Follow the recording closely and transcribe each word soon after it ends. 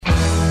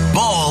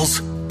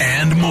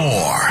and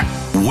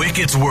more.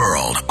 Wicked's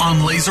World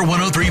on Laser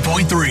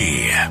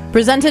 103.3.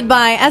 Presented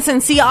by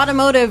SNC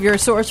Automotive, your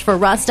source for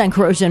rust and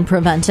corrosion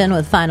prevention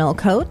with Final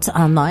Coat,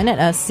 online at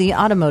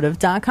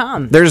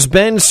scautomotive.com. There's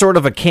been sort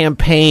of a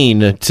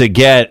campaign to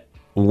get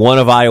one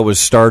of Iowa's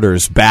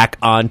starters back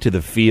onto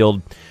the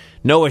field.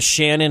 Noah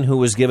Shannon, who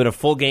was given a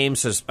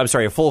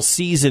full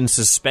season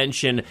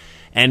suspension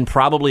and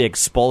probably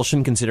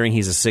expulsion, considering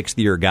he's a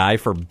sixth-year guy,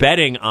 for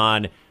betting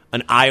on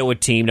an Iowa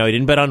team. Now, he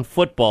didn't bet on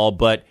football,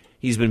 but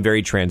he's been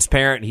very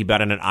transparent. He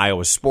bet on an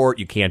Iowa sport.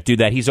 You can't do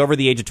that. He's over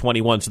the age of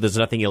 21, so there's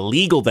nothing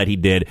illegal that he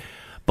did.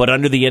 But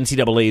under the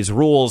NCAA's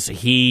rules,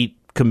 he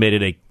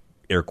committed a,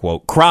 air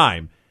quote,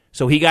 crime.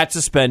 So he got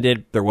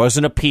suspended. There was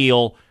an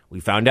appeal. We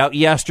found out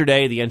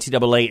yesterday the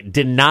NCAA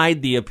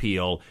denied the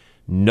appeal.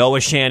 Noah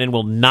Shannon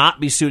will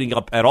not be suiting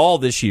up at all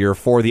this year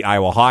for the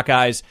Iowa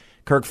Hawkeyes.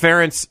 Kirk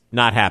Ferentz,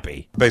 not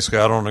happy. Basically,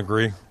 I don't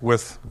agree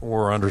with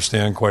or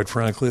understand, quite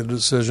frankly, the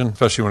decision,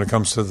 especially when it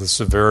comes to the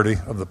severity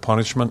of the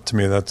punishment. To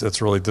me,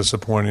 that's really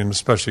disappointing,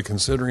 especially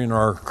considering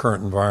our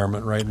current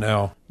environment right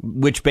now.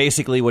 Which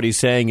basically what he's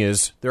saying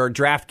is there are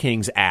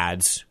DraftKings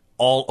ads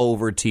all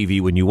over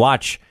TV when you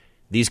watch.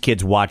 These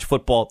kids watch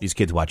football. These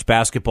kids watch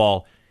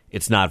basketball.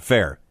 It's not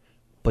fair.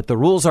 But the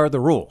rules are the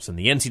rules, and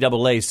the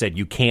NCAA said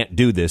you can't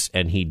do this,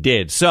 and he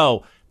did.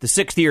 So the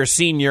sixth-year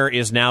senior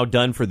is now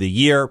done for the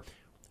year.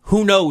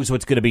 Who knows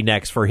what's going to be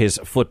next for his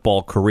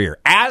football career?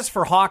 As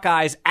for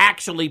Hawkeyes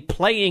actually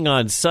playing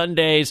on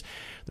Sundays,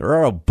 there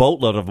are a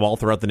boatload of them all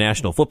throughout the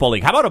National Football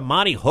League. How about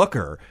Amani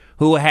Hooker,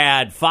 who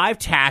had 5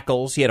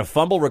 tackles, he had a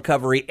fumble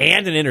recovery,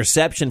 and an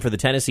interception for the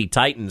Tennessee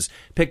Titans,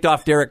 picked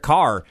off Derek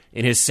Carr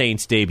in his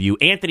Saints debut.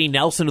 Anthony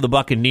Nelson of the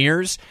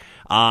Buccaneers,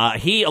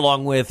 he,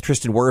 along with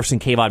Tristan Wirfs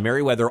and Kayvon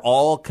Merriweather,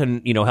 all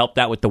helped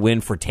out with the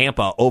win for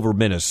Tampa over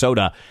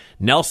Minnesota.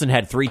 Nelson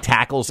had 3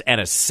 tackles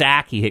and a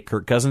sack. He hit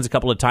Kirk Cousins a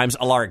couple of times.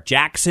 Alaric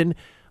Jackson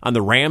on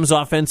the Rams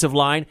offensive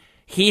line,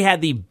 he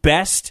had the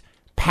best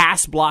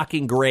pass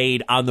blocking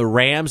grade on the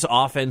Rams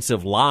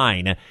offensive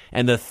line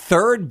and the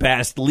 3rd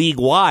best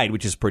league-wide,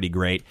 which is pretty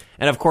great.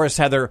 And, of course,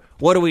 Heather,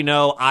 what do we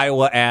know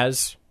Iowa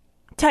as?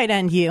 Tight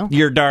end you.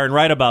 You're darn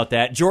right about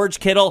that. George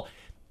Kittle,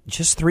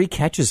 just 3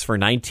 catches for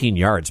 19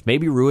 yards.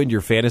 Maybe ruined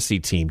your fantasy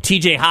team.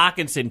 TJ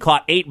Hawkinson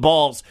caught 8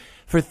 balls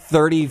for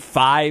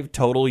 35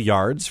 total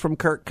yards from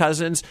Kirk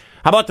Cousins.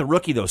 How about the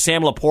rookie, though?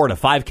 Sam Laporta,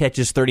 5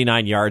 catches,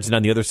 39 yards. And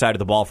on the other side of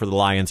the ball for the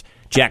Lions,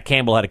 Jack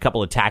Campbell had a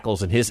couple of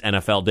tackles in his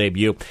NFL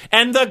debut.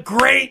 And the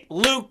great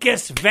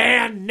Lucas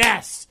Van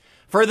Ness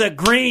for the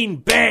Green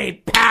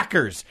Bay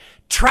Packers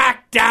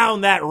tracked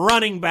down that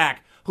running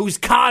back who's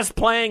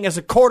cosplaying as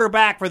a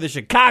quarterback for the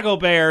Chicago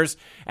Bears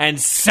and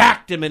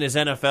sacked him in his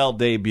NFL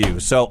debut.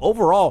 So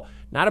overall,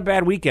 not a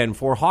bad weekend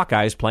for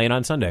Hawkeyes playing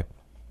on Sunday.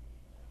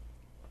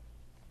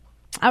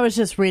 I was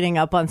just reading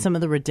up on some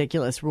of the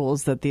ridiculous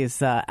rules that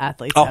these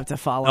athletes have to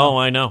follow. Oh,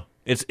 I know.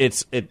 It's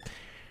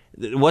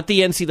what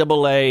the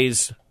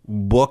NCAA's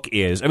book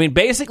is. I mean,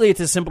 basically,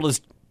 it's as simple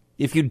as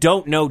if you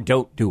don't know,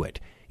 don't do it.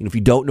 And if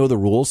you don't know the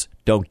rules,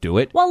 don't do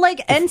it. Well,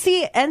 like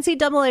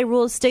NCAA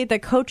rules state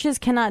that coaches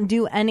cannot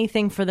do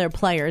anything for their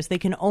players. They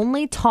can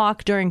only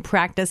talk during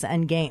practice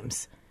and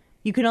games.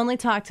 You can only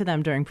talk to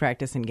them during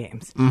practice and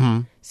games.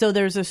 Mm-hmm. So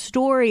there's a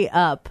story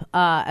up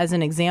as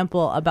an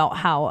example about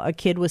how a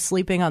kid was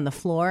sleeping on the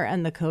floor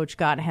and the coach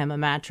got him a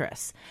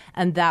mattress,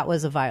 and that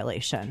was a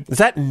violation. Is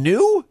that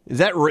new? Is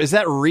that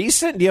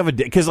recent? Do you have a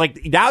because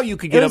now you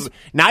could get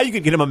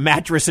him a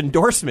mattress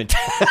endorsement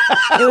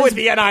with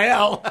the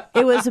NIL.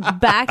 It was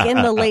back in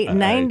the late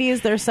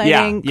 90s. They're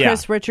citing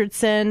Chris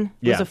Richardson,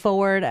 who's a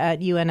forward at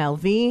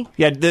UNLV.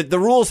 Yeah, the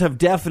rules have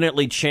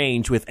definitely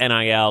changed with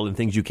NIL and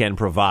things you can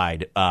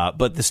provide.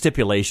 But the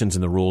stipulations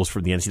and the rules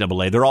for the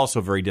NCAA, they're also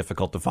very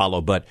difficult to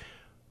follow. But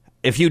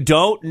if you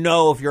don't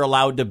know if you're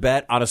allowed to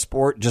bet on a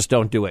sport, just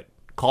don't do it.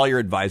 Call your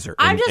advisor.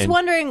 I'm just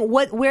wondering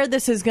where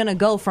this is going to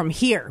go from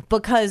here,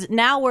 because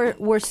now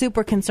we're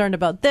super concerned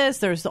about this.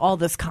 There's all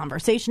this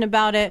conversation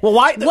about it. Well,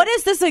 why? What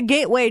is this a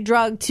gateway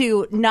drug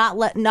to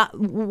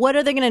what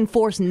are they going to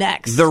enforce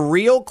next? The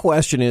real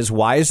question is,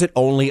 why is it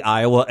only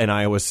Iowa and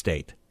Iowa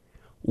State?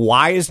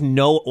 Why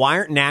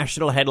aren't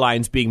national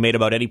headlines being made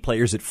about any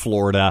players at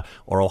Florida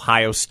or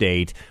Ohio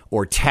State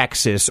or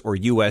Texas or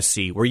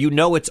USC, where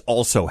it's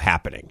also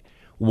happening?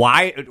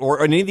 Why,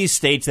 or any of these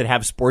states that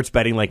have sports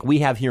betting like we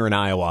have here in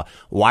Iowa,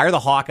 why are the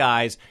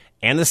Hawkeyes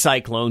and the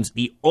Cyclones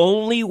the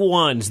only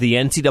ones the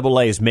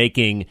NCAA is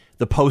making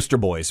the poster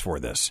boys for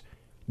this?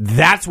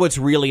 That's what's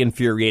really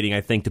infuriating,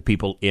 I think, to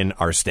people in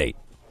our state.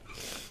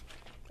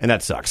 And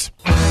that sucks.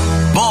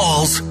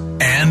 Balls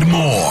and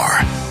more.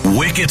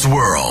 Wicked's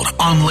World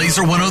on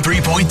Laser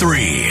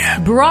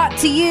 103.3. Brought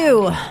to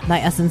you by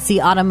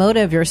SNC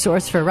Automotive, your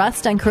source for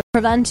rust and corrosion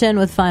prevention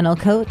with Final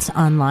Coat,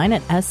 online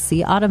at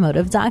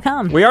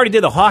scautomotive.com. We already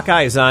did the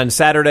Hawkeyes on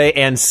Saturday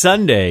and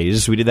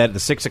Sundays. We did that at the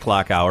 6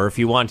 o'clock hour. If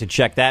you want to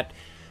check that,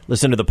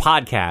 listen to the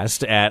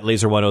podcast at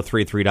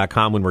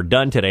laser1033.com when we're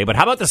done today. But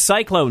how about the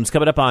Cyclones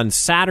coming up on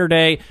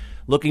Saturday,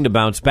 looking to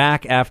bounce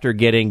back after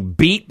getting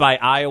beat by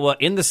Iowa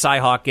in the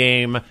Cyhawk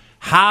game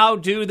How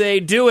do they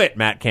do it,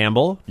 Matt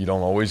Campbell? You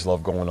don't always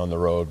love going on the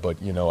road,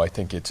 but I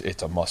think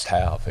it's a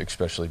must-have,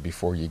 especially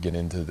before you get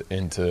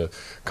into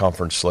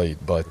conference slate.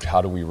 But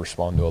how do we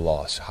respond to a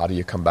loss? How do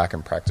you come back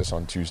and practice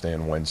on Tuesday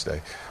and Wednesday?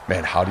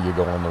 Man, how do you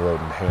go on the road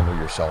and handle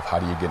yourself? How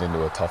do you get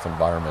into a tough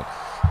environment?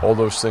 All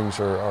those things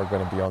are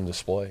going to be on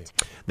display.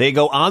 They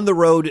go on the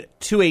road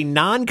to a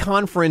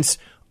non-conference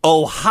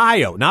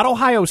Ohio, not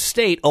Ohio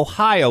State,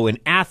 Ohio in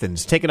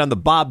Athens, taking on the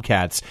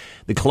Bobcats.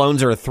 The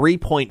Clones are a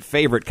 3-point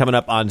favorite coming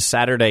up on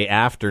Saturday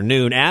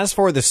afternoon. As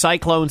for the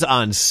Cyclones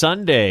on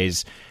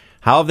Sundays,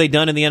 how have they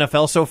done in the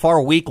NFL so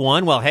far? Week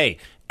 1, well, hey,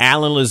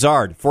 Alan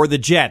Lazard for the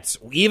Jets,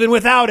 even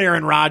without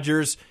Aaron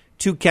Rodgers,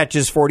 2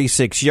 catches,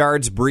 46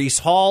 yards. Breece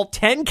Hall,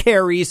 10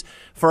 carries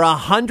for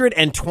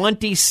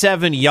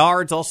 127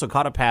 yards. Also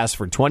caught a pass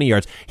for 20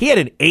 yards. He had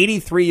an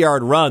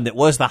 83-yard run that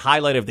was the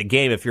highlight of the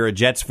game if you're a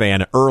Jets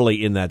fan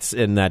early in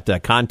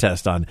that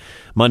contest on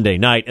Monday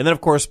night. And then,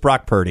 of course,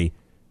 Brock Purdy.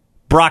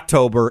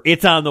 Brocktober,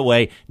 it's on the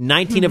way.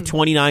 19 of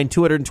 29,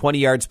 220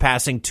 yards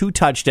passing, 2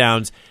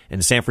 touchdowns,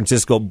 and San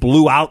Francisco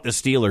blew out the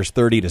Steelers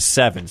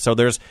 30-7. So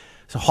there's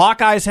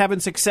Hawkeyes having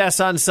success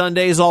on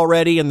Sundays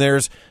already, and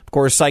there's, of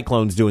course,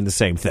 Cyclones doing the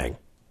same thing.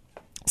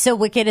 So,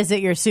 Wicked, is it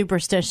your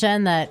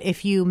superstition that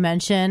if you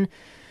mention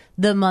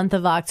the month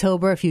of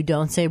October, if you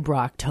don't say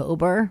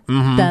Brocktober,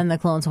 then the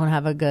Clones won't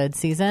have a good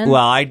season?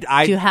 Well, do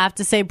you have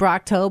to say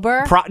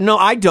Brocktober? No,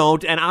 I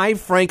don't. And I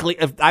frankly,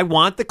 I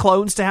want the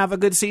Clones to have a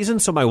good season,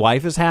 so my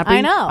wife is happy.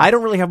 I know. I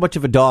don't really have much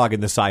of a dog in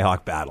the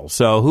Cy-Hawk battle.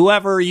 So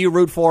whoever you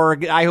root for,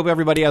 I hope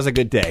everybody has a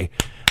good day.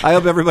 I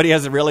hope everybody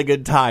has a really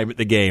good time at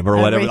the game or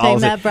whatever. Everything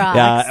that Brock's.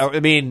 I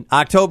mean,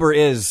 October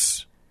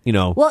is,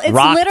 well,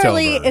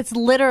 it's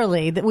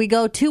literally that we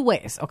go 2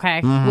 ways,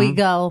 okay? We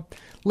go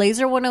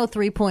Laser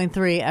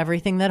 103.3,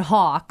 everything that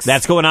Hawks.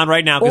 That's going on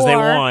right now because they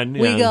won.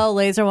 We go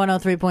Laser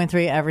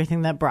 103.3,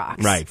 everything that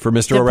Brock's. Right, for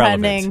Mr.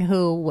 Irrelevant. Depending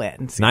who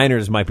wins.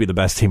 Niners might be the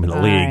best team in the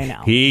league. I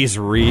know. He's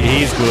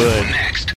good.